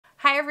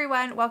Hi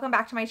everyone, welcome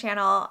back to my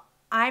channel.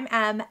 I'm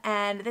Em,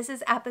 and this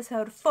is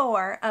episode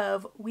 4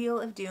 of Wheel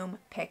of Doom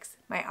Picks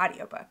My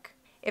Audiobook.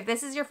 If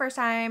this is your first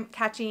time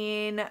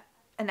catching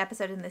an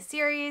episode in this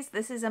series,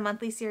 this is a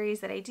monthly series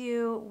that I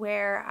do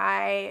where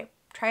I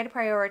try to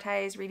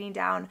prioritize reading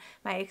down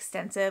my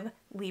extensive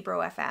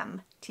Libro FM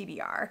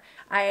TBR.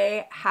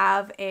 I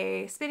have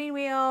a spinning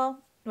wheel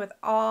with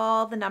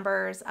all the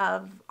numbers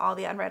of all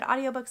the unread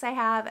audiobooks I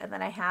have, and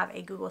then I have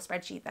a Google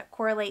spreadsheet that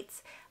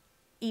correlates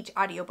each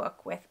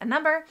audiobook with a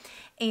number,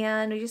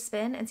 and we just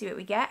spin and see what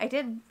we get. I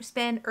did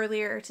spin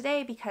earlier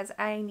today because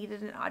I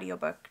needed an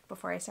audiobook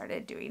before I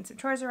started doing some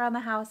chores around the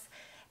house,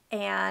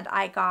 and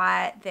I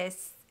got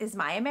This Is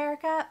My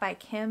America by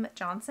Kim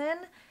Johnson,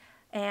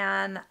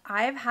 and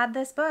I've had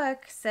this book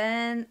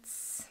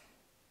since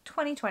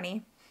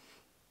 2020.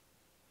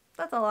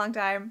 That's a long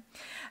time.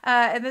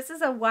 And this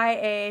is a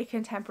YA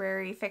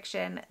contemporary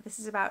fiction. This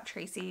is about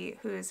Tracy,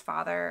 whose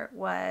father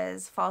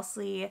was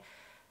falsely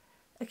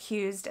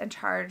accused and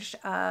charged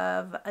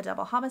of a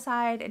double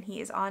homicide, and he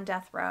is on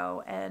death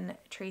row, and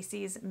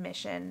Tracy's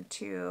mission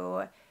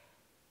to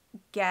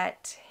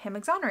get him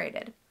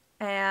exonerated.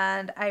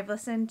 And I've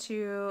listened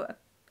to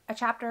a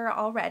chapter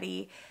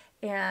already,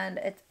 and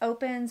it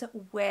opens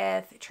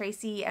with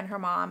Tracy and her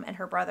mom and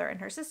her brother and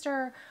her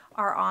sister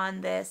are on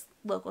this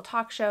local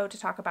talk show to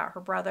talk about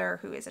her brother,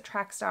 who is a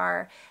track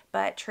star,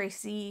 but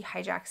Tracy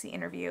hijacks the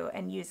interview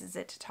and uses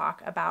it to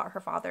talk about her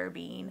father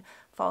being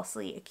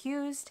falsely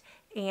accused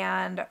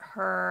and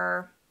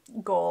her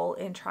goal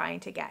in trying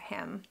to get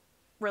him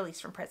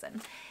released from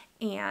prison.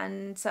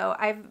 And so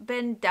I've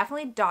been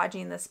definitely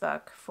dodging this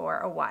book for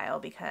a while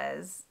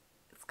because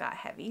it's got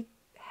heavy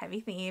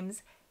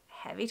themes,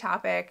 heavy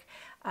topic,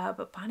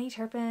 but Bonnie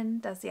Turpin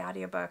does the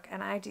audiobook,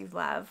 and I do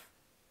love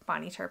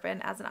Bonnie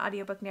Turpin as an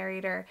audiobook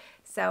narrator,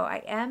 so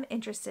I am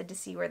interested to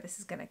see where this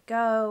is going to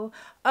go.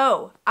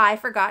 Oh, I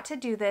forgot to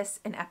do this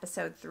in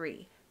episode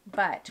 3,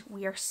 but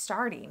we are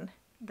starting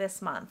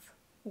this month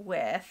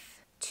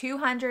with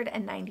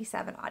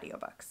 297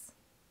 audiobooks,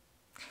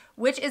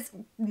 which is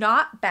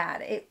not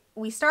bad.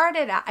 I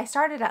started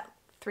at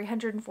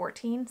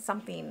 314,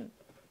 something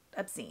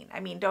obscene. I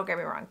mean, don't get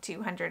me wrong,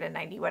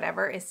 290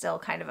 whatever is still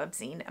kind of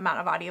obscene amount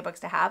of audiobooks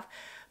to have,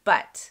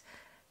 but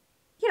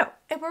you know,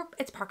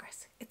 it's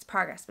progress. It's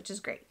progress, which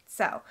is great.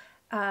 So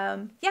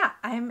yeah,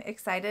 I'm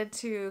excited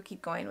to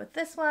keep going with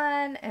this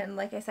one. And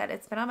like I said,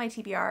 it's been on my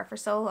TBR for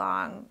so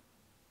long.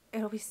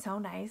 It'll be so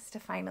nice to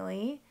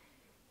finally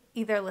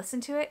either listen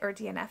to it or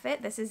DNF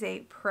it. This is a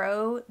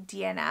pro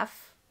DNF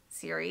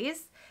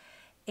series,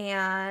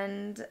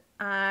 and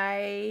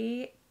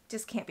I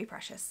just can't be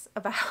precious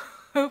about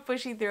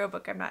pushing through a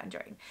book I'm not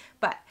enjoying.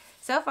 But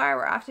so far,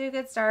 we're off to a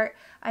good start.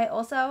 I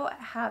also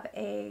have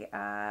a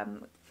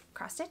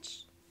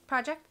cross-stitch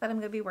project that I'm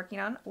going to be working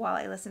on while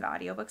I listen to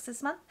audiobooks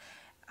this month.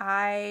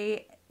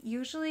 I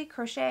usually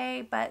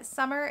crochet, but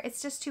summer,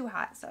 it's just too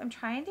hot. So I'm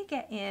trying to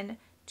get in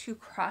to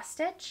cross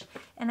stitch,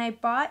 and I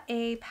bought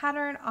a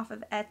pattern off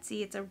of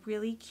Etsy. It's a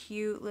really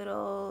cute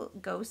little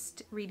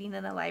ghost reading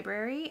in a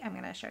library. I'm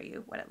going to show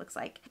you what it looks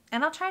like,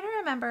 and I'll try to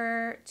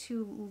remember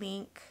to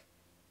link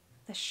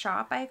the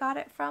shop I got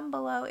it from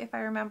below if I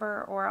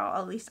remember, or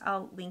at least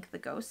I'll link the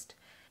ghost.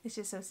 It's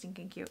just so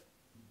stinking cute.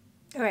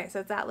 Okay, so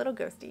it's that little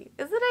ghosty.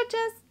 Isn't it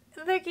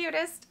just the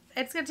cutest?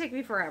 It's gonna take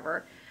me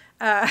forever,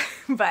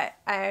 but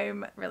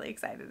I'm really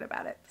excited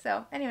about it.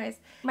 So anyways,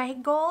 my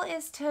goal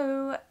is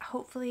to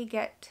hopefully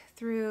get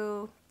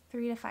through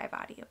 3 to 5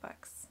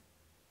 audiobooks.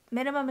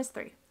 Minimum is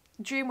 3.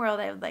 Dream world,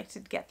 I would like to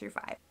get through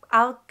 5.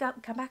 I'll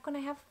come back when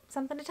I have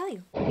something to tell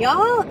you.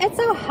 Y'all, it's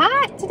so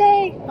hot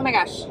today. Oh my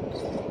gosh.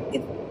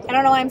 I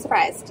don't know why I'm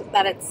surprised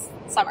that it's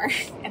summer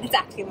and it's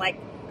acting like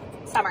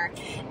summer.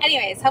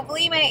 Anyways,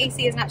 hopefully my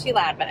AC is not too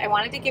loud, but I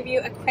wanted to give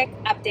you a quick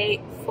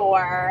update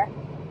for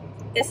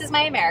This Is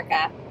My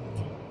America.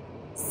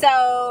 So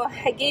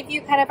I gave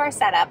you kind of our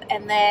setup,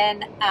 and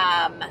then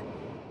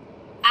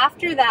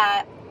after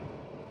that,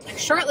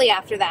 shortly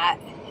after that,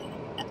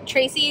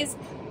 Tracy's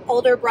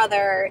older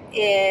brother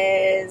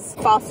is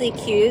falsely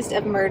accused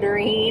of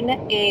murdering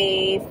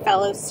a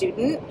fellow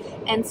student,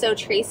 and so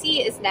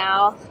Tracy is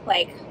now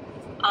like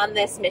on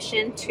this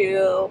mission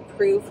to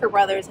prove her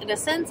brother's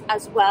innocence,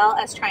 as well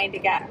as trying to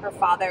get her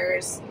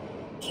father's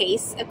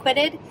case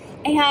acquitted.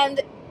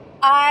 And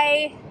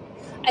I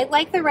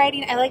like the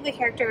writing, I like the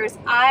characters.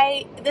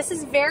 This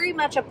is very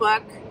much a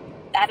book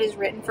that is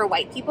written for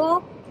white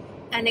people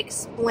and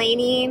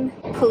explaining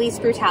police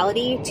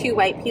brutality to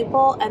white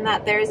people, and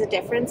that there is a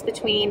difference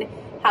between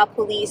how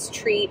police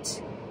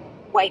treat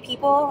white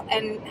people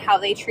and how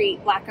they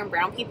treat black and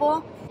brown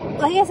people.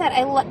 Like I said,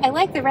 I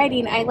like the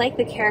writing, I like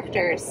the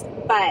characters,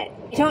 but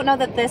I don't know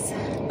that this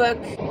book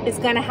is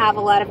going to have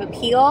a lot of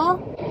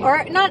appeal,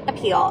 or not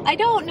appeal. I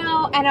don't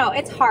know. I know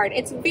it's hard.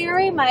 It's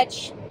very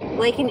much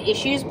like an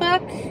issues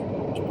book,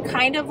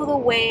 kind of the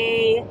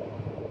way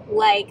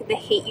like The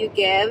Hate U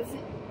Give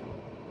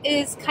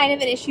is kind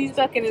of an issues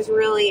book and is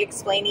really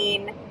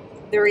explaining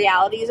the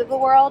realities of the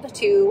world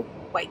to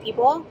white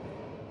people,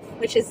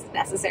 which is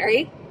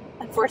necessary.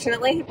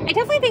 unfortunately. I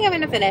definitely think I'm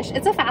going to finish.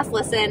 It's a fast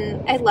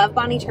listen. I love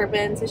Bonnie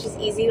Turpin, so she's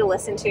easy to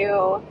listen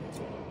to.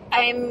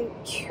 I'm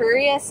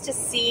curious to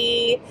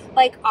see,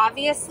 like,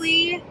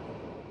 obviously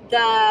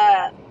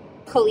the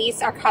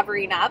police are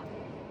covering up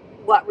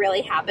what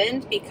really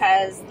happened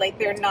because, like,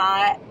 they're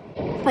not,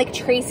 like,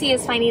 Tracy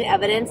is finding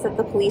evidence that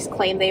the police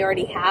claim they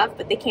already have,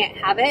 but they can't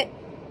have it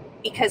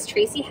because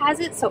Tracy has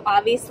it, so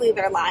obviously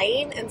they're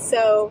lying. And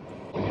so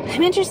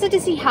I'm interested to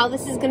see how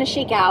this is going to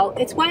shake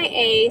out. It's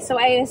YA, so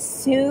I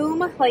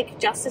assume, like,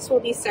 justice will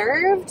be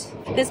served.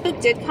 This book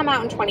did come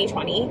out in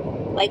 2020,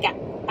 like,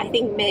 I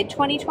think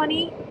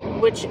mid-2020,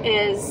 which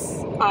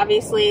is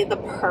obviously the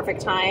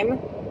perfect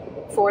time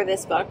for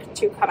this book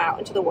to come out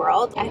into the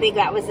world. I think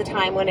that was the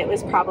time when it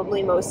was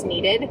probably most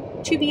needed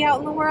to be out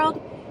in the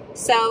world.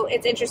 So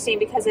it's interesting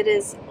because it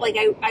is, like,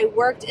 I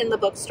worked in the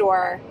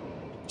bookstore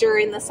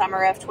during the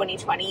summer of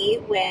 2020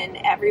 when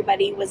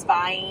everybody was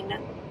buying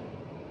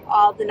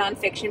all the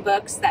nonfiction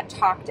books that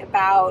talked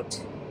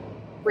about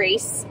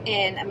race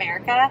in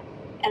America,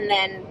 and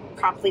then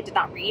promptly did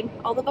not read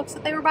all the books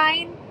that they were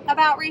buying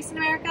about race in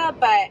America.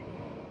 But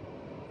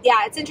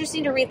yeah, it's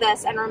interesting to read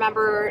this and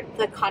remember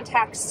the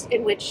context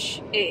in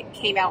which it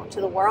came out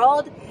into the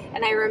world.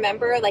 And I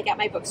remember, like, at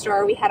my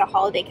bookstore, we had a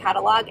holiday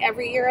catalog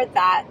every year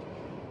that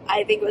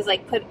I think it was,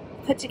 like,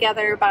 put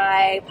together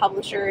by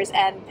publishers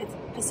and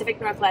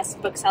Pacific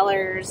Northwest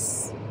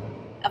Booksellers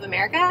of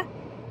America. I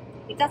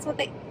think that's what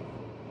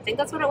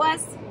it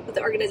was, what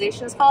the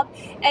organization is called.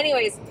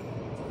 Anyways,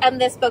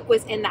 this book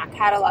was in that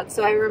catalog,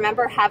 so I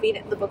remember having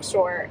it in the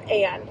bookstore,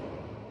 and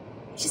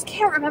I just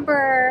can't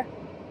remember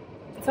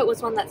if it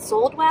was one that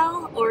sold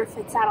well or if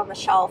it sat on the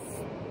shelf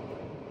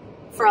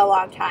for a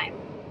long time.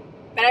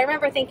 But I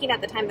remember thinking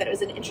at the time that it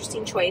was an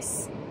interesting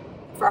choice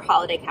for a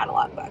holiday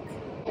catalog book.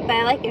 But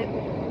I like it.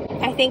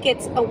 I think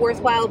it's a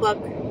worthwhile book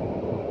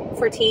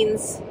for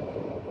teens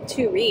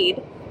to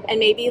read, and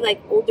maybe,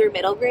 like, older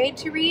middle grade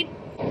to read.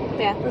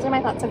 Yeah, those are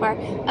my thoughts so far.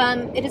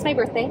 It is my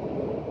birthday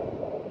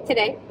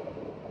today,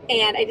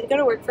 and I did go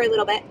to work for a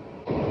little bit,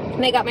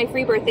 and I got my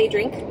free birthday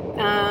drink,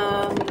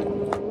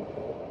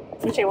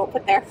 which I won't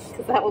put there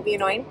because that will be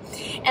annoying.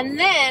 And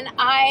then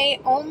I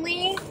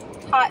only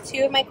taught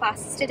 2 of my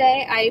classes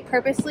today. I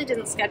purposely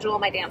didn't schedule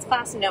my dance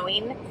class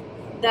knowing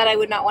that I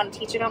would not want to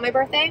teach it on my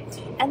birthday.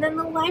 And then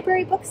the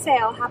library book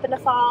sale happened to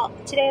fall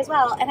today as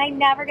well, and I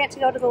never get to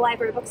go to the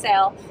library book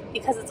sale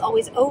because it's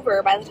always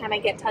over by the time I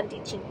get done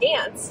teaching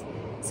dance.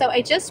 So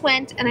I just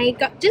went and I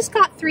just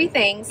got 3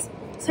 things.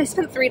 So I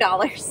spent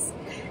 $3.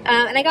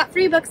 And I got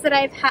 3 books that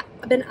I've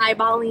been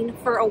eyeballing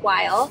for a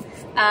while.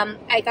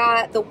 I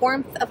got The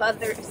Warmth of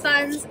Other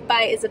Suns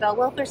by Isabel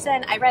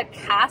Wilkerson. I read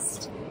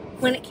Cast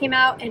when it came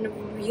out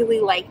and really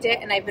liked it,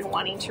 and I've been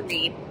wanting to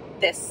read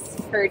this,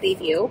 her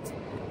debut,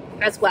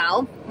 as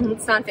well.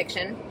 It's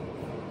nonfiction.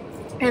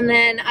 And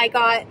then I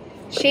got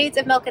Shades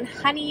of Milk and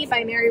Honey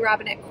by Mary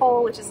Robinette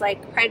Cole, which is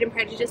like Pride and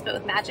Prejudice but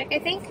with magic, I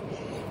think.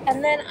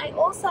 And then I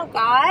also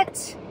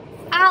got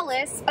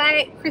Alice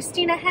by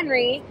Christina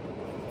Henry.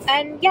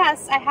 And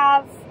yes, I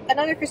have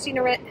another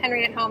Christina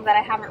Henry at home that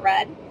I haven't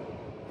read.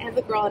 I have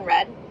The Girl in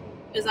Red.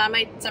 It was on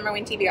my Summer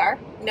Wing TBR.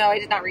 No, I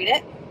did not read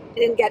it. I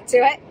didn't get to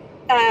it.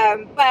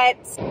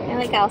 But I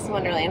like Alice in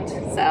Wonderland,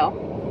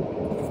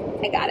 so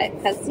I got it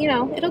because, you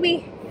know, it'll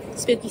be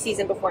spooky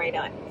season before I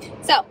know it.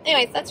 So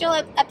anyways, that's your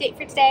update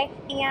for today,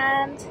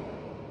 and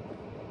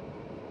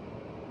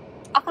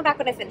I'll come back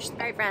when I finish. All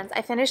right, friends,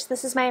 I finished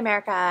This Is My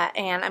America,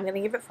 and I'm going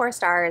to give it 4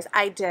 stars.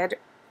 I did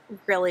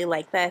really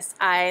like this.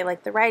 I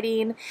like the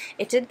writing.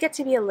 It did get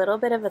to be a little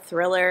bit of a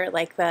thriller,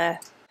 like the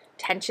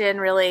tension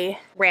really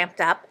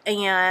ramped up,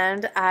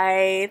 and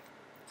I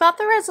thought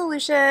the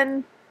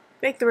resolution,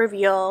 like the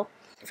reveal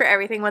for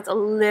everything, was a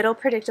little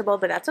predictable,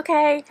 but that's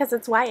okay because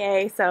it's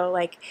YA, so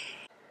like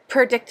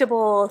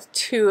predictable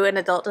to an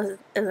adult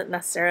isn't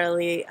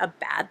necessarily a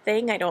bad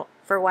thing.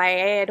 For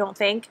YA, I don't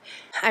think.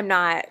 I'm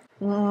not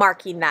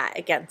marking that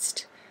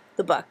against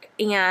the book.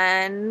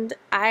 And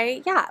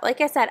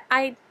like I said,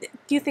 I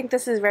do think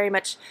this is very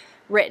much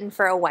written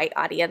for a white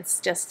audience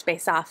just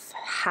based off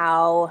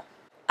how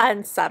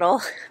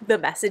unsubtle the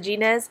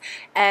messaging is,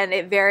 and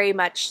it very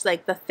much,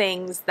 like, the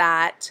things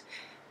that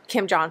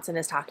Kim Johnson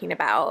is talking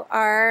about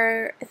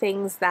are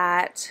things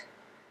that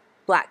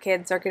Black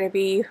kids are going to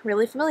be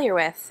really familiar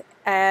with,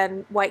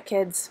 and white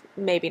kids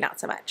maybe not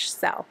so much.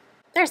 So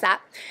there's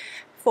that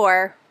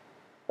for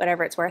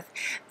whatever it's worth.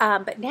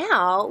 But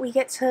now we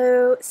get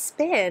to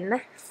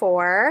spin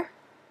for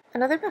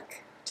another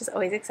book, which is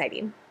always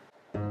exciting.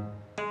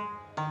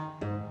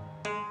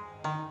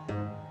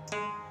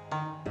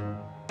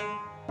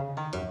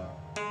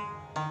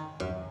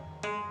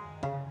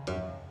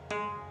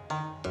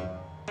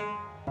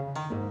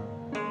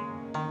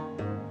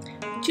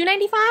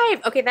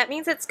 $2.95. Okay, that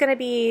means it's gonna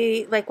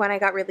be like one I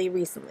got really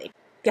recently.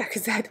 Yeah,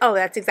 because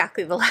that's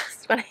exactly the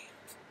last one.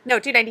 No,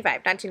 $2.95,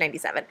 not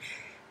 $2.97.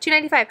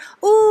 $2.95.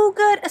 Ooh,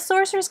 good. A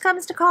Sorceress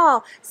Comes to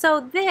Call. So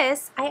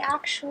this I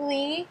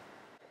actually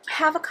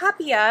have a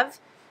copy of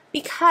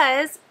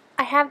because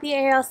I have the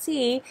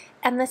ALC,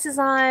 and this is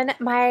on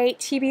my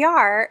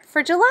TBR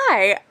for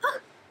July.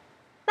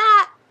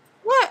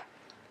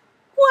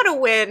 What a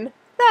win.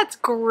 That's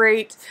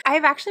great.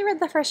 I've actually read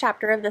the first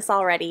chapter of this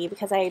already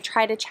because I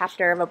tried a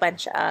chapter of a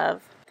bunch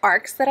of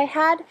arcs that I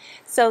had.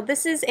 So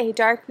this is a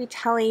dark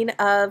retelling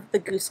of The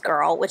Goose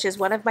Girl, which is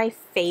one of my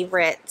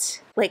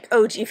favorite, like,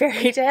 OG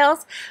fairy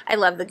tales. I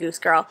love The Goose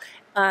Girl.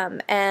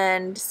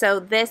 And so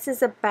this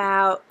is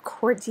about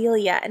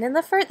Cordelia, and in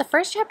the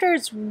first chapter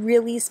is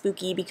really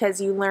spooky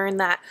because you learn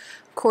that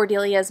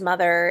Cordelia's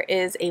mother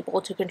is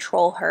able to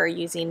control her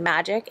using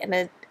magic,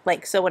 and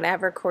so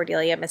whenever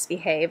Cordelia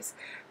misbehaves,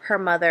 her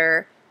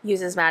mother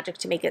uses magic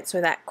to make it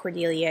so that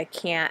Cordelia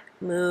can't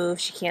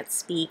move, she can't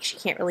speak, she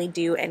can't really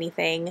do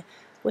anything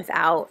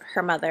without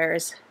her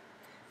mother's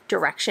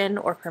direction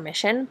or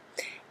permission.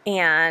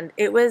 And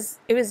it was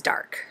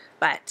dark,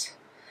 but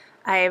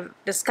I've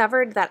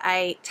discovered that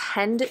I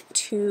tend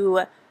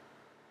to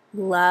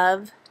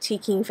love T.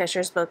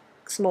 Kingfisher's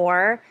books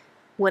more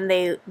when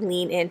they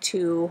lean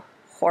into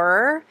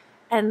horror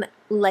and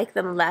like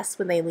them less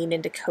when they lean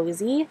into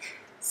cozy.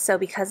 So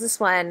because this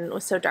one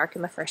was so dark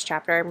in the first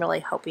chapter, I'm really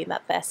hoping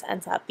that this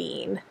ends up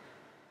being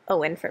a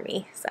win for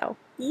me. So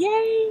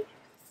yay!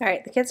 All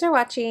right, the kids are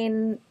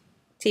watching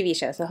TV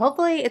show, so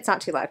hopefully it's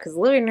not too loud because the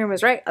living room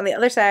is right on the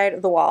other side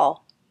of the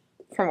wall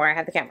from where I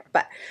have the camera,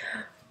 but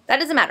that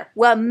doesn't matter.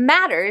 What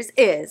matters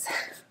is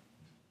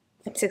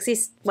I'm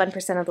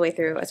 61% of the way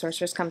through A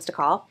Sorceress Comes to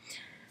Call,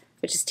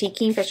 which is T.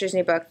 Kingfisher's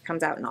new book.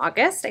 Comes out in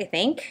August, I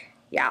think.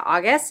 Yeah,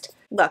 August.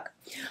 Look,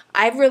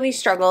 I've really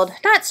struggled.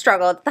 Not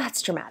struggled,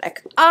 that's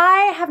dramatic.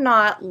 I have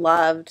not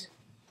loved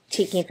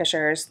T.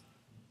 Kingfisher's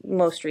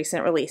most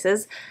recent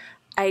releases.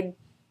 I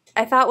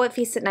thought What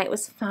Feast at Night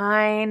was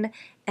fine,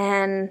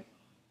 and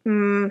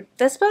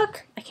this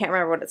book, I can't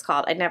remember what it's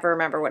called. I never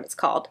remember what it's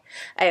called.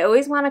 I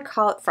always want to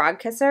call it Frog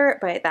Kisser,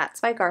 but that's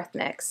by Garth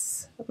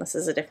Nix. This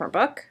is a different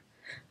book.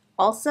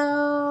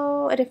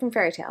 Also a different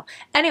fairy tale.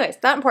 Anyways,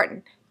 not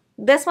important.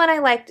 This one I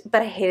liked,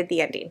 but I hated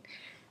the ending.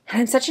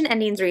 And I'm such an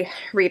endings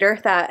reader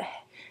that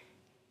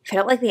if I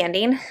don't like the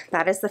ending,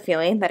 that is the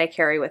feeling that I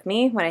carry with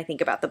me when I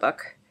think about the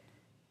book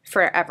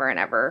forever and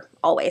ever,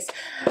 always.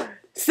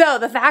 So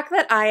the fact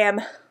that I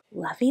am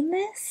loving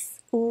this,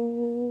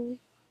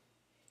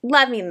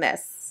 loving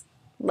this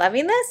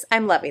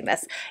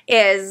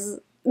is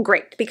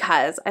great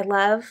because I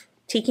love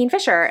T.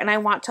 Kingfisher and I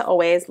want to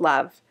always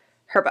love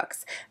her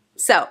books.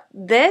 So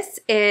this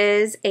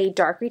is a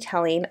dark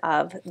retelling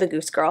of The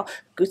Goose Girl.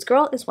 Goose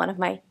Girl is one of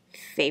my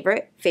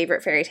favorite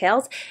fairy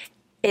tales.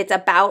 It's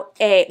about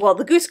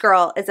The Goose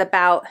Girl is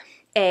about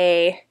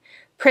a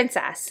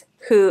princess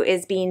who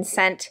is being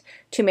sent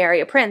to marry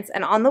a prince,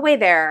 and on the way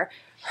there,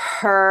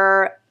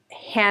 her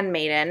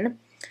handmaiden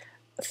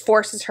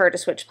forces her to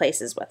switch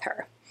places with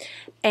her.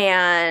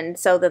 And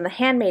so then the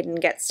handmaiden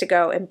gets to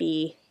go and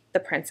be the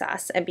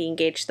princess and be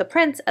engaged to the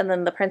prince, and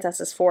then the princess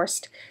is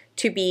forced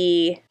to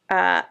be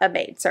a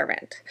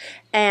maidservant.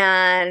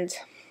 And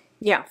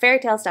yeah, fairy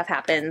tale stuff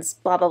happens,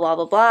 blah, blah, blah,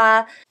 blah,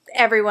 blah.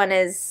 Everyone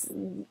is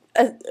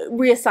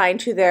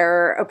reassigned to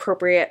their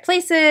appropriate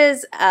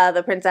places.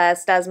 The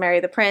princess does marry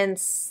the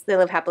prince. They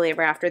live happily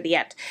ever after, the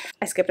end.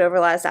 I skipped over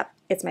a lot of stuff.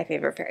 It's my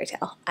favorite fairy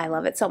tale. I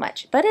love it so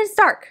much, but it's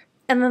dark.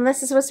 And then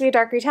this is supposed to be a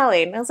dark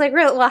retelling. I was like,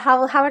 really? Well,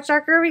 how much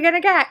darker are we gonna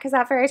get? Because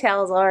that fairy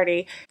tale is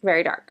already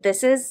very dark.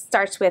 This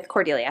starts with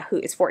Cordelia, who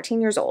is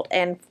 14 years old,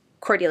 and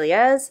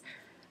Cordelia's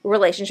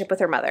relationship with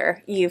her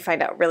mother, you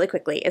find out really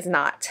quickly, is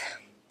not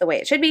the way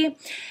it should be.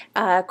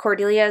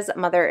 Cordelia's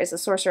mother is a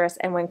sorceress,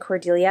 and when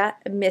Cordelia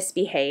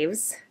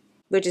misbehaves,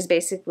 which is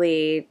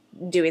basically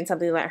doing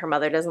something that her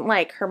mother doesn't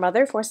like, her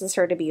mother forces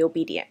her to be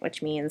obedient,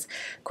 which means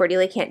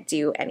Cordelia can't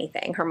do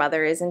anything. Her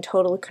mother is in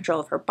total control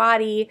of her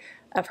body,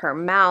 of her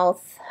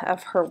mouth,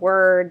 of her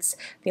words.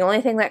 The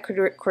only thing that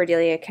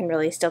Cordelia can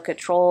really still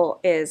control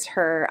is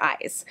her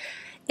eyes.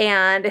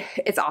 And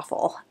it's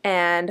awful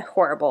and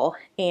horrible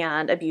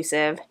and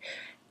abusive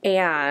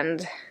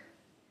and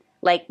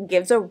like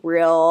gives a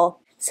real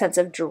sense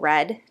of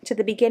dread to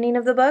the beginning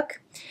of the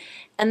book.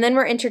 And then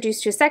we're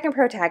introduced to a second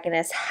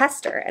protagonist,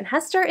 Hester. And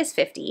Hester is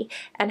 50,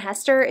 and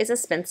Hester is a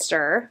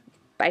spinster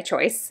by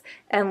choice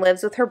and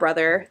lives with her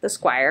brother, the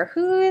squire,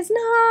 who is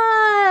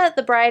not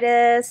the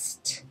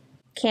brightest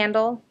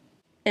candle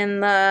in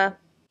the...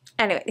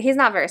 Anyway, he's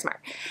not very smart.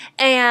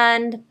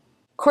 And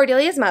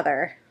Cordelia's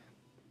mother,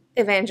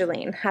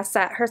 Evangeline, has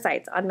set her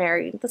sights on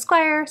marrying the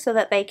squire so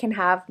that they can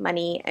have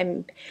money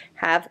and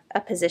have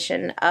a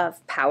position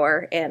of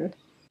power in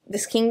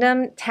this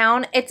kingdom,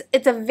 town. It's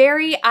a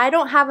very, I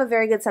don't have a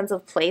very good sense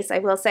of place, I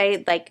will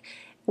say, like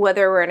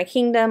whether we're in a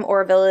kingdom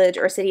or a village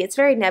or a city. It's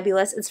very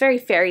nebulous. It's very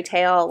fairy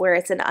tale where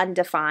it's an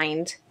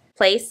undefined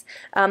place.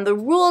 The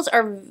rules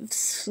are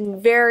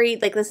very,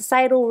 like the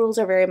societal rules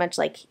are very much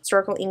like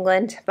historical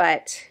England,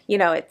 but you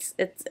know,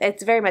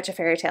 it's very much a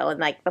fairy tale, and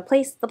like the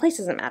place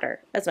doesn't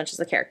matter as much as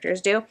the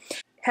characters do.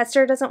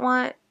 Hester doesn't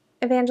want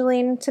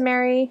Evangeline to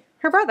marry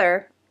her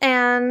brother,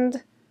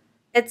 and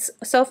It's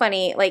so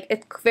funny. Like,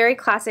 it's very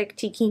classic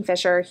T.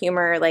 Kingfisher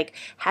humor. Like,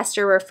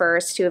 Hester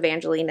refers to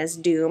Evangeline as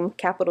Doom,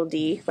 capital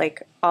D,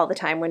 like, all the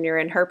time when you're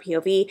in her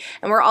POV.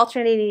 And we're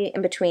alternating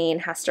in between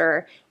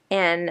Hester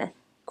and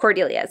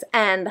Cordelia's.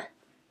 And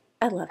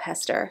I love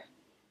Hester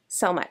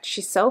so much.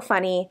 She's so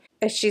funny.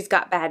 She's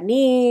got bad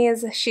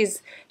knees.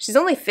 She's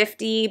only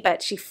 50,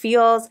 but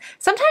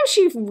sometimes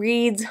she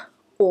reads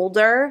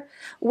older,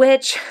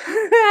 which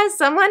as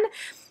someone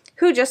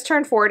who just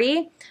turned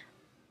 40,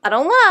 I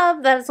don't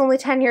love that it's only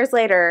 10 years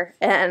later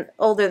and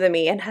older than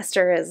me, and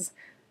Hester is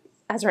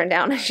as run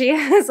down as she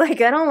is.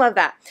 Like, I don't love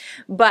that.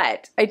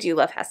 But I do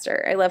love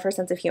Hester. I love her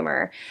sense of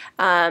humor.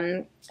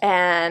 And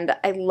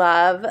I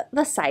love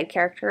the side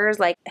characters.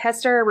 Like,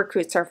 Hester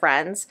recruits her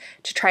friends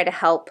to try to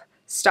help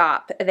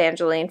stop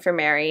Evangeline from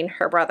marrying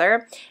her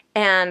brother.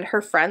 And her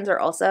friends are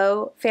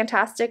also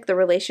fantastic. The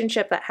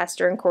relationship that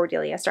Hester and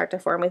Cordelia start to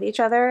form with each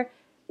other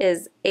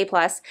is A+.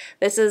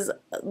 This is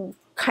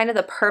kind of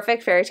the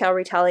perfect fairy tale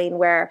retelling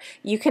where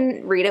you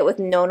can read it with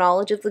no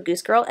knowledge of the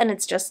Goose Girl, and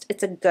it's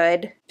a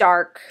good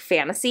darker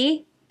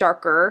fantasy.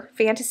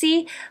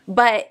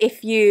 But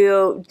if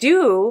you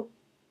do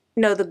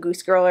know the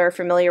Goose Girl or are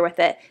familiar with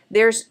it,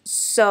 there's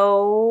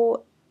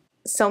so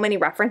many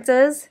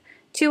references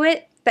to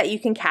it that you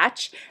can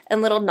catch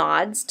and little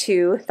nods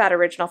to that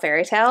original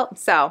fairy tale.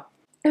 So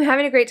I'm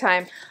having a great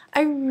time.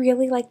 I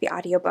really like the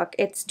audiobook.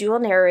 It's dual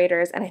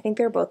narrators, and I think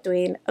they're both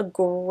doing a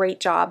great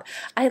job.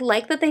 I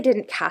like that they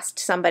didn't cast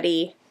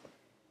somebody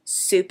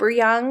super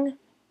young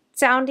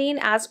sounding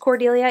as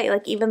Cordelia.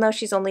 Like, even though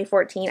she's only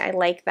 14, I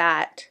like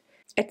that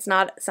it's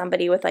not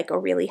somebody with like a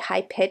really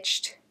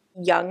high-pitched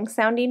young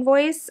sounding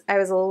voice. I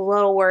was a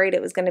little worried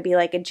it was going to be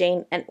like a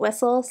Jane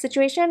Entwistle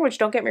situation, which,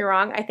 don't get me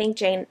wrong, I think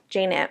Jane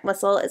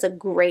Entwistle is a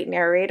great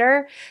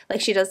narrator.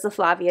 Like, she does the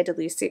Flavia de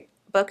Lucy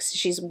books.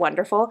 She's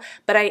wonderful,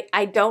 but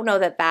I don't know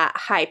that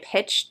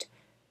high-pitched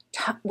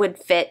would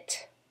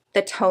fit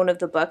the tone of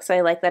the book, so I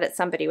like that it's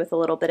somebody with a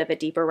little bit of a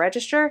deeper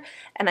register,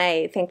 and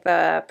I think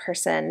the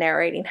person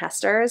narrating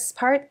Hester's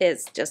part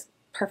is just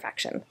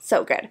perfection.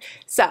 So good.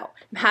 So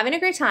I'm having a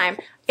great time.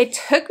 It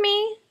took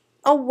me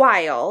a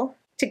while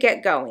to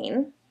get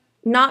going,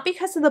 not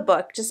because of the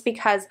book, just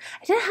because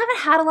I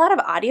haven't had a lot of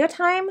audio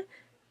time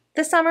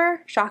this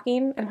summer.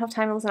 Shocking. I don't have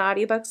time to listen to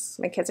audiobooks.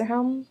 My kids are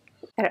home.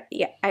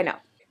 I know.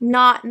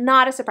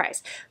 Not a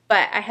surprise,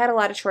 but I had a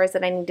lot of chores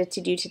that I needed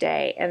to do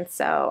today, and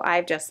so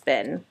I've just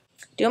been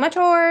doing my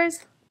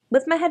chores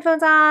with my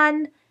headphones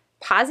on,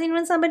 pausing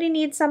when somebody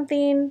needs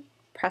something,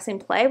 pressing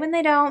play when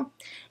they don't,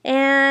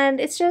 and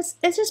it's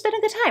just been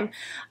a good time.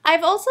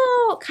 I've also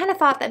kind of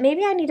thought that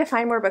maybe I need to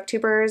find more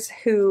booktubers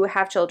who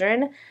have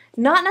children,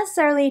 not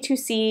necessarily to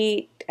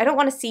see, I don't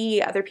want to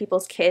see other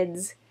people's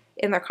kids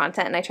in their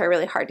content, and I try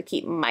really hard to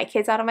keep my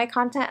kids out of my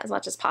content as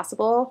much as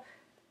possible,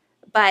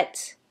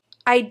 but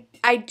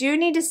I do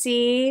need to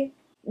see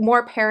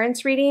more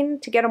parents reading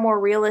to get a more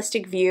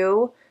realistic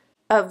view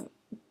of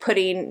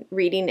putting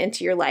reading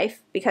into your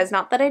life, because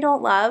not that I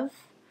don't love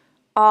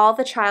all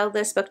the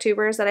childless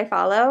booktubers that I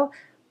follow,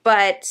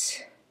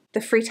 but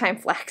the free time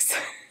flex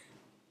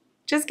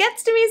just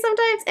gets to me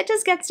sometimes. It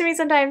just gets to me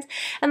sometimes.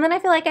 And then I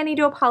feel like I need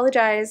to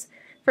apologize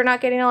for not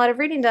getting a lot of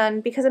reading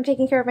done because I'm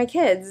taking care of my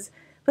kids.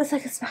 But it's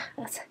like, this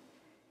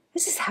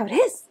is how it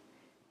is.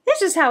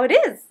 This is how it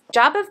is.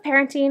 Job of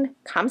parenting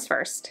comes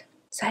first.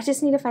 So I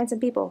just need to find some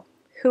people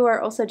who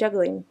are also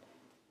juggling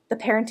the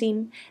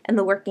parenting and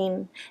the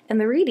working and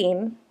the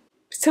reading,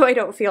 so I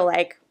don't feel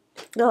like,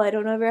 oh, I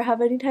don't ever have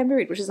any time to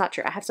read, which is not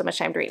true. I have so much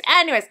time to read.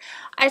 Anyways,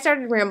 I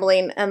started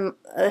rambling, loving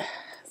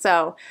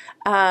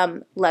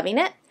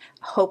it.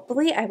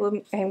 Hopefully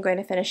I'm going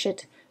to finish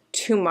it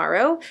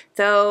tomorrow,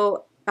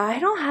 though I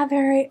don't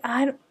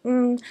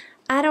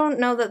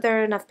know that there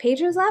are enough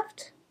pages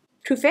left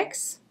to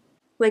fix,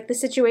 like, the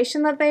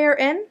situation that they are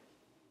in.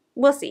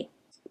 We'll see.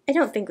 I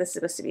don't think this is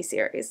supposed to be a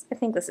series. I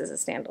think this is a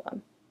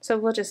standalone. So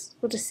we'll just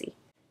see.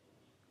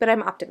 But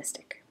I'm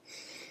optimistic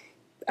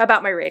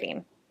about my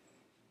rating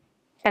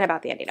and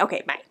about the ending.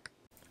 Okay, bye.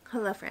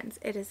 Hello, friends.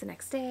 It is the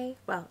next day.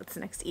 Well, it's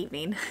the next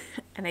evening.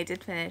 And I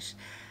did finish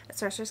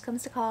Sorceress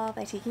Comes to Call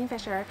by T.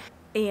 Kingfisher.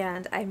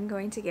 And I'm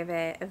going to give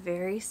it a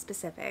very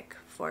specific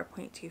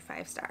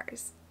 4.25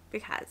 stars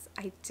because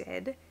I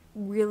did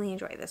really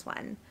enjoy this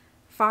one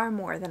far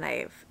more than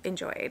I've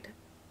enjoyed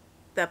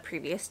the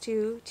previous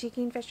two T.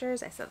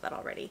 Kingfishers. I said that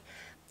already.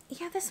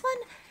 Yeah, this one,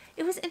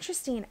 it was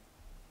interesting.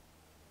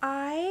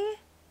 I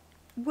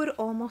would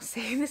almost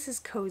say this is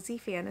cozy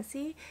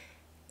fantasy,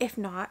 if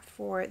not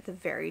for the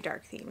very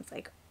dark themes.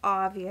 Like,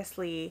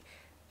 obviously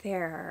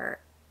well,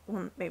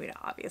 maybe not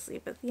obviously,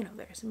 but you know,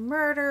 there's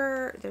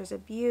murder, there's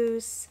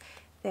abuse,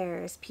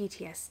 there's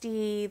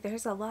PTSD,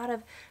 there's a lot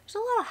of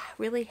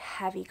really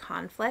heavy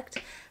conflict.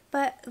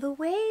 But the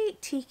way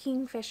T.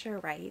 Kingfisher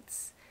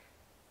writes,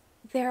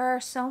 there are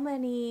so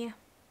many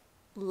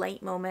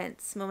light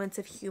moments, moments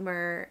of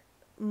humor,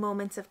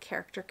 moments of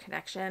character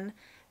connection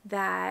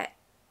that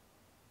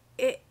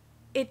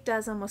it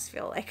does almost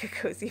feel like a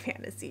cozy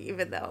fantasy,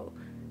 even though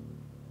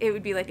it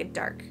would be like a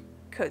dark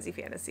cozy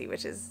fantasy,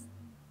 which is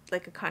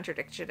like a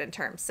contradiction in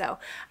terms. So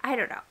I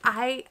don't know.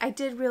 I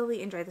did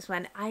really enjoy this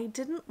one. I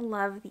didn't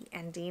love the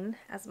ending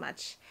as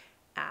much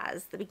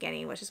as the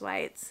beginning, which is why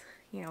it's,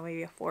 you know,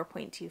 maybe a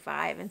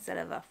 4.25 instead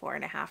of a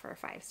 4.5 or a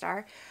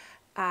 5-star.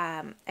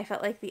 I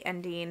felt like the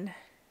ending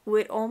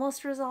would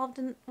almost resolved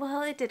in,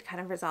 well, it did kind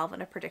of resolve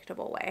in a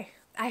predictable way.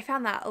 I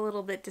found that a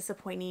little bit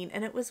disappointing,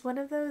 and it was one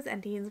of those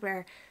endings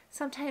where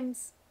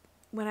sometimes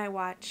when I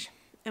watch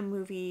a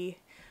movie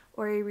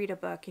or I read a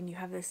book and you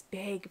have this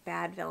big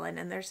bad villain,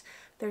 and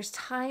there's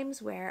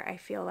times where I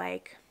feel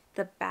like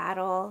the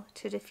battle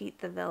to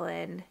defeat the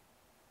villain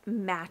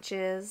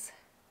matches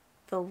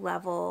the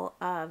level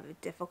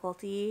of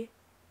difficulty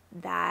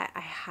that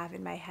I have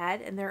in my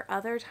head, and there are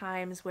other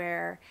times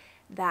where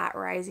that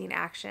rising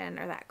action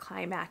or that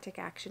climactic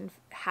action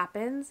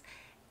happens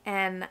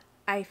and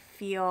I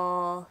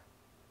feel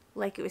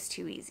like it was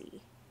too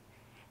easy.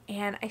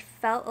 And I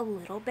felt a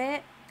little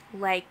bit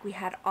like we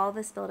had all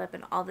this build up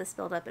and all this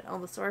build up, and oh,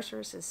 the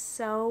sorceress is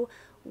so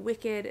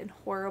wicked and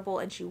horrible,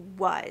 and she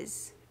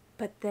was.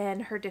 But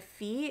then her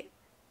defeat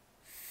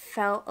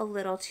felt a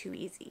little too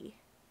easy.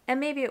 And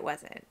maybe it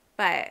wasn't,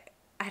 but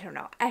I don't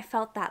know. I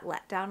felt that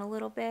let down a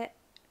little bit.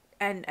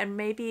 And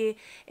maybe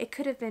it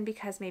could have been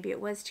because maybe it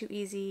was too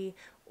easy,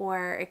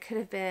 or it could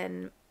have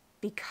been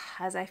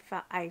because I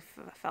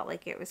felt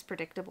like it was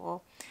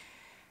predictable.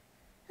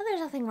 And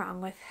there's nothing wrong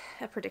with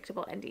a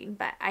predictable ending,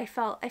 but I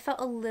felt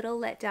a little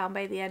let down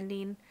by the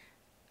ending.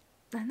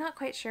 I'm not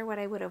quite sure what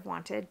I would have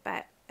wanted,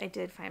 but I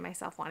did find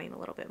myself wanting a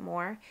little bit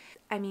more.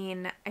 I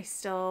mean, I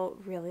still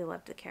really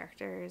loved the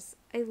characters.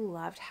 I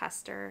loved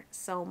Hester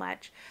so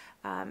much.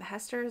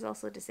 Hester is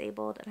also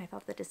disabled, and I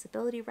thought the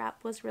disability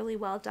rep was really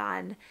well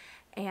done.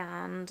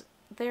 And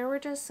there were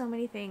just so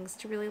many things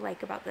to really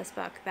like about this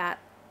book that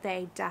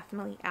they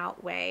definitely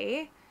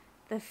outweigh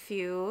the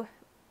few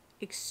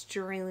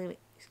extremely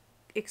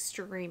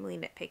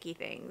nitpicky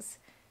things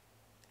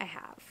I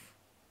have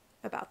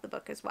about the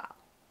book as well.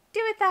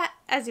 Do with that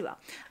as you will.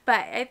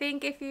 But I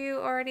think if you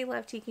already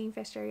love T.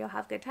 Kingfisher, you'll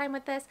have a good time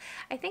with this.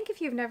 I think if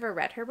you've never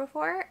read her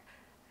before,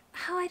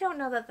 I don't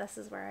know that this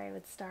is where I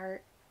would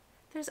start.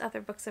 There's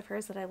other books of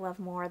hers that I love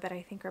more that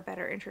I think are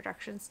better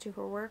introductions to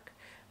her work,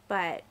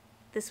 but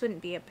this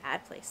wouldn't be a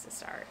bad place to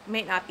start. It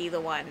might not be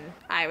the one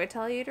I would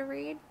tell you to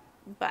read,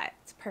 but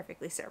it's a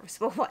perfectly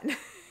serviceable one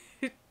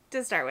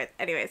to start with.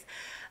 Anyways,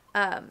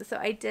 so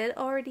I did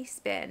already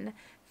spin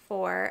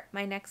for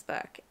my next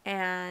book,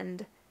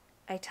 and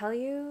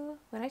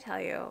when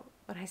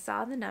I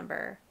saw the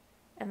number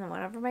and then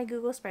went over my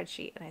Google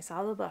spreadsheet and I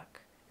saw the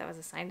book that was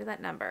assigned to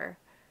that number,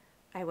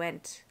 I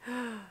went,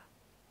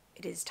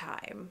 it is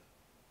time,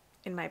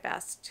 in my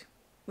best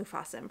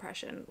Mufasa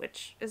impression,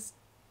 which is,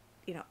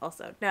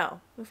 also,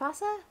 no,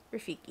 Mufasa?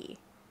 Rafiki.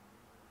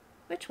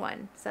 Which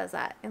one says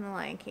that in The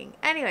Lion King?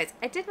 Anyways,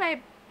 I did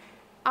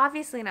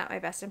obviously not my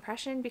best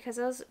impression, because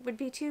those would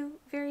be two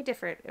very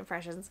different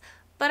impressions.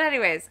 But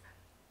anyways,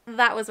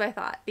 that was my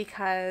thought,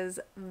 because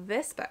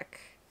this book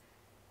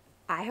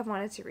I have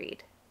wanted to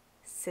read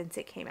since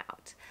it came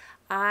out.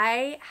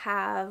 I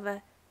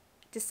have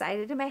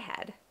decided in my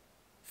head,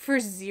 for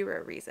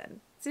zero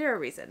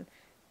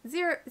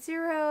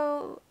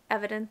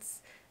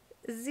evidence,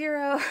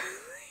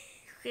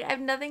 I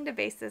have nothing to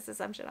base this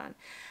assumption on,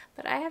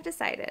 but I have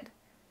decided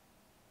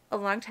a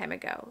long time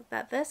ago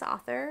that this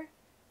author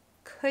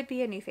could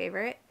be a new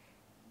favorite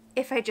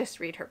if I just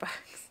read her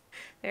books.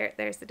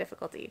 There's the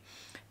difficulty.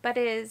 But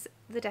it is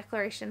The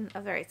Declaration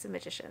of the Rights of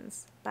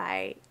Magicians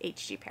by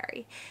H.G.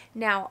 Perry.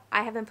 Now,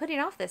 I have been putting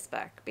off this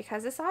book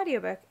because this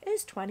audiobook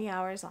is 20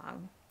 hours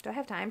long. Do I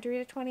have time to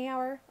read a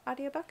 20-hour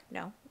audiobook?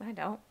 No, I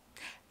don't.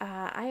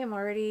 I am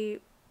already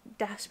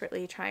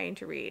desperately trying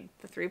to read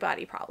The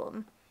Three-Body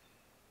Problem.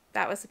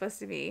 That was supposed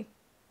to be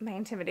my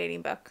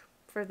intimidating book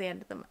for the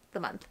end of the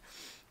month.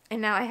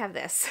 And now I have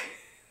this.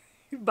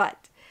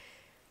 But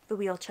the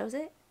wheel chose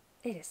it.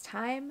 It is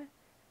time.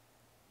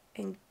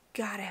 And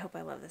God, I hope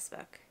I love this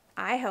book.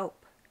 I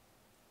hope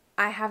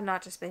I have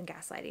not just been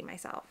gaslighting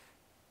myself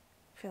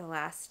for the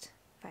last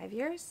 5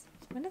 years.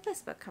 When did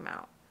this book come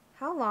out?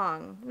 How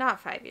long? Not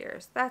 5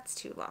 years. That's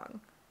too long.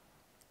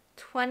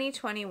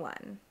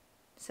 2021.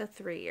 So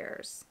 3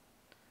 years.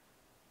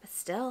 But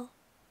still,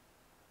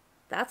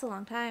 that's a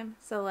long time.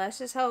 So let's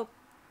just hope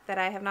that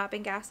I have not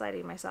been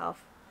gaslighting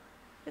myself.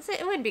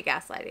 It wouldn't be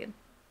gaslighting.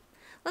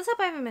 Let's hope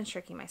I haven't been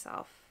tricking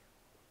myself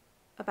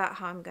about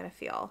how I'm going to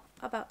feel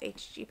about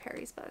H.G.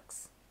 Perry's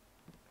books.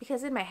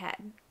 Because in my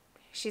head,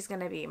 she's going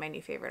to be my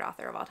new favorite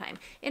author of all time.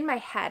 In my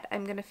head,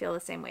 I'm going to feel the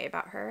same way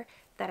about her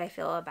that I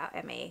feel about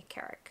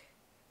emjaereads.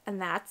 And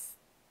that's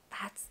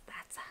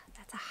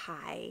a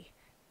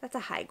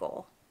high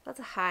goal. That's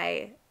a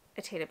high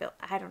attainability.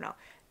 I don't know.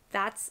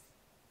 That's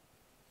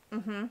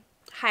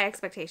high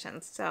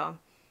expectations. So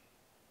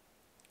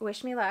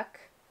wish me luck.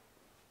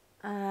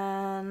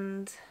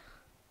 And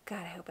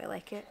God, I hope I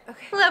like it.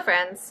 Okay. Hello,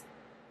 friends.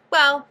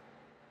 Well,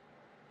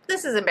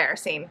 this is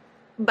embarrassing,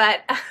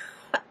 but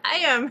I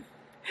am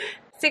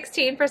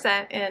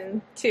 16%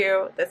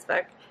 into this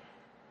book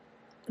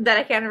that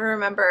I can't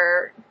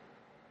remember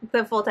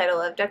the full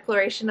title of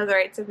Declaration of the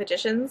Rights of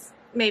Magicians,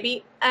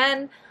 maybe,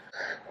 and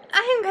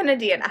I'm gonna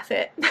DNF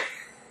it.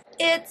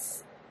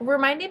 It's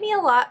reminded me a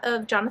lot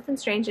of Jonathan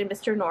Strange and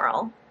Mr.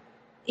 Norrell,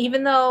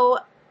 even though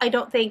I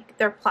don't think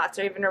their plots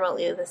are even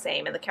remotely the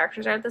same and the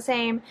characters aren't the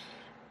same,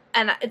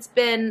 and it's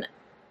been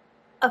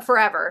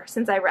forever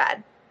since I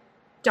read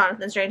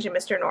Jonathan Strange and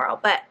Mr.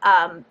 Norrell, but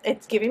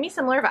it's giving me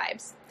similar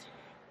vibes,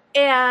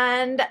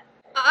 and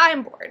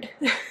I'm bored.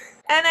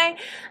 And I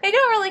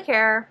don't really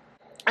care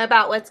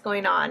about what's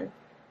going on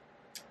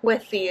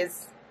with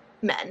these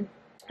men.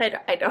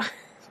 I don't.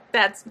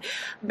 That's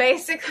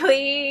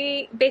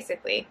basically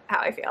how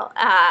I feel.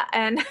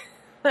 And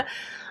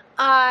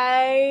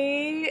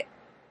I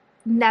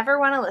never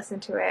want to listen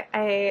to it.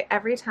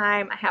 Every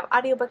time I have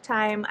audiobook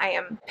time, I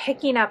am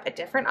picking up a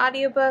different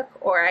audiobook,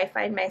 or I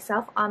find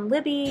myself on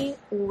Libby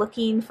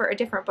looking for a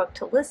different book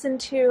to listen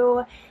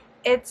to.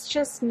 It's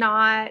just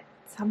not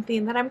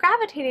something that I'm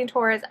gravitating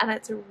towards, and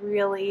it's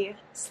really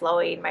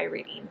slowing my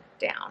reading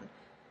down.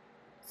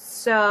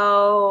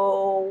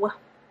 So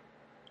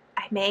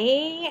I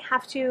may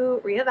have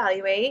to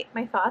reevaluate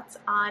my thoughts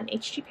on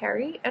H.G.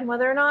 Perry and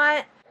whether or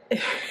not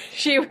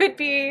she would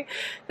be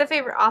the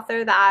favorite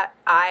author that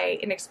I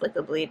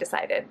inexplicably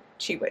decided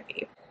she would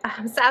be.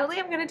 Sadly,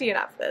 I'm going to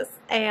DNF this,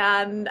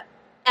 and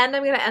I'm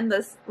going to end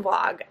this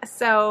vlog.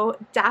 So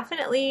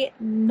definitely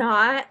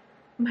not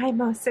my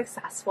most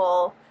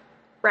successful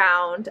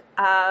round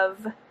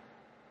of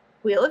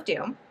Wheel of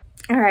Doom.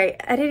 All right,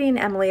 editing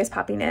Emily is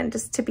popping in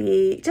just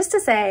to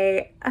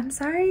say, I'm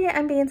sorry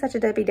I'm being such a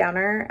Debbie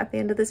Downer at the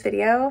end of this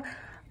video.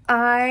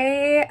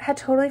 I had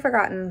totally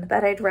forgotten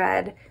that I'd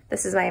read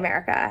This Is My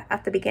America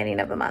at the beginning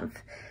of the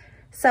month.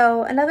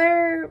 So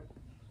another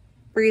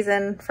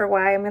reason for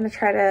why I'm going to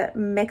try to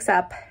mix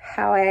up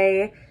how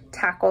I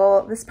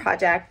tackle this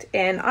project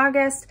in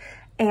August,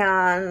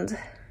 and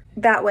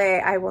that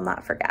way I will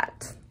not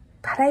forget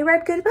that I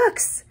read good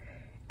books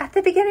at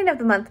the beginning of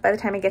the month by the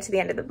time I get to the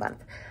end of the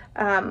month.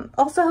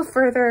 Also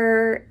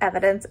further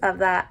evidence of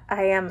that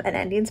I am an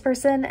endings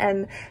person,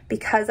 and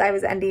because I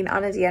was ending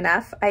on a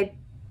DNF, I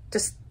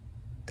just,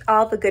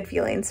 all the good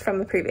feelings from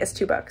the previous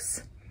two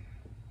books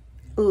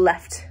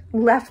left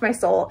my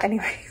soul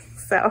anyway,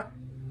 so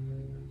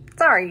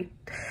sorry.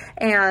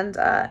 And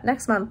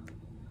next month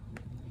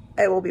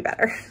it will be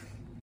better.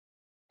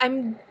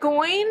 I'm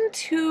going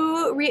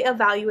to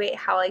reevaluate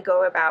how I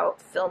go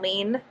about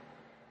filming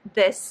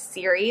this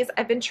series.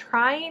 I've been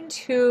trying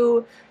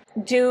to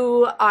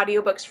do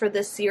audiobooks for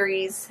this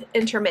series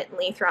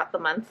intermittently throughout the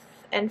month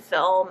and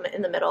film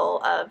in the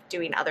middle of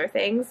doing other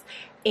things,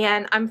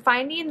 and I'm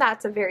finding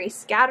that's a very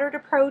scattered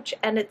approach,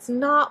 and it's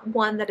not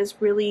one that is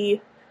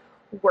really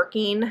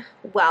working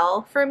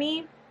well for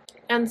me.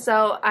 And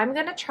so I'm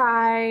gonna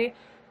try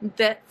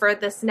that for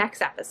this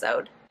next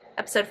episode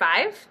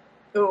 5.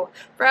 Ooh,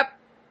 for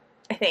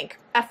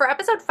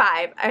episode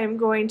 5, I'm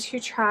going to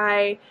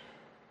try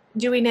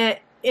doing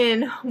it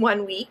in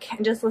 1 week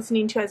and just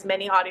listening to as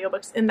many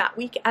audiobooks in that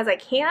week as I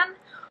can.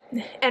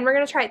 And we're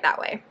going to try it that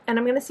way. And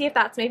I'm going to see if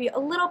that's maybe a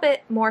little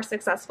bit more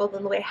successful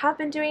than the way I have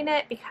been doing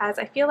it, because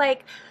I feel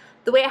like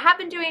the way I have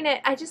been doing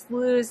it, I just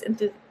lose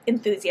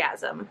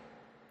enthusiasm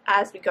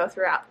as we go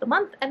throughout the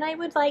month, and I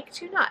would like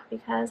to not,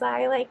 because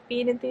I like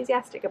being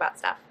enthusiastic about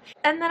stuff.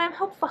 And then I'm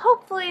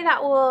hopefully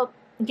that will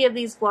give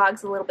these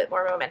vlogs a little bit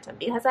more momentum,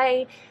 because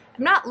I'm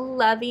not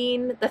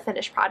loving the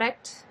finished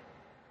product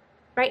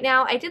right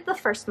now. I did the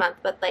first month,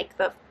 but like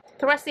the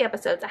rest of the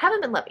episodes I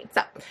haven't been loving.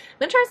 So I'm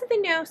gonna try something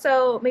new.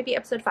 So maybe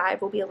episode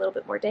 5 will be a little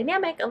bit more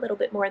dynamic, a little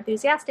bit more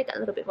enthusiastic, a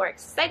little bit more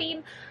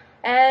exciting,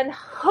 and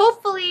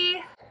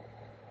hopefully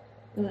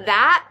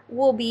that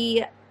will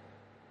be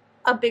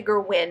a bigger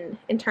win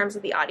in terms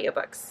of the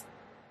audiobooks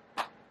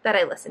that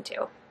I listen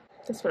to.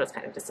 This one was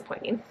kind of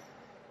disappointing.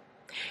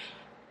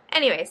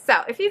 Anyway,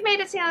 so if you've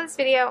made it to the end of this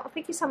video,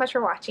 thank you so much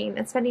for watching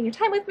and spending your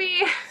time with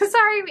me.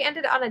 Sorry we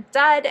ended on a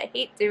dud. I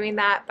hate doing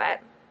that, but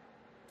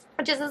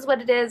it just is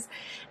what it is.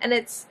 And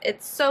it's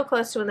so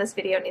close to when this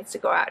video needs to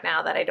go out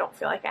now that I don't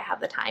feel like I have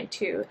the time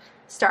to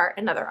start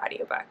another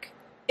audiobook.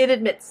 It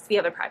admits the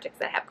other projects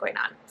that I have going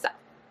on. So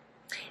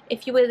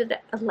if you would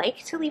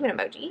like to leave an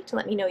emoji to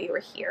let me know you were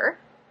here.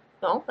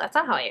 No, that's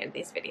not how I end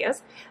these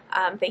videos.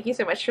 Thank you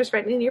so much for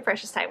spending your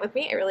precious time with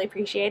me. I really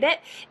appreciate it.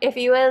 If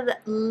you would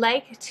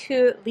like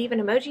to leave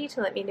an emoji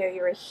to let me know you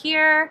were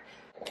here.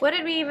 What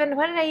did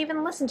I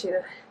even listen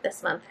to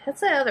this month? That's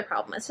the other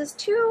problem. It's just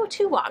too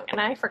long and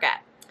I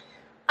forget.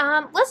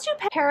 Let's do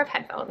a pair of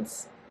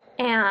headphones.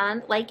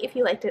 And like if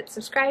you liked it,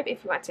 subscribe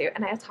if you want to,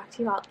 and I'll talk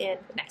to you all in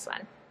the next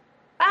one.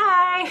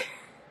 Bye!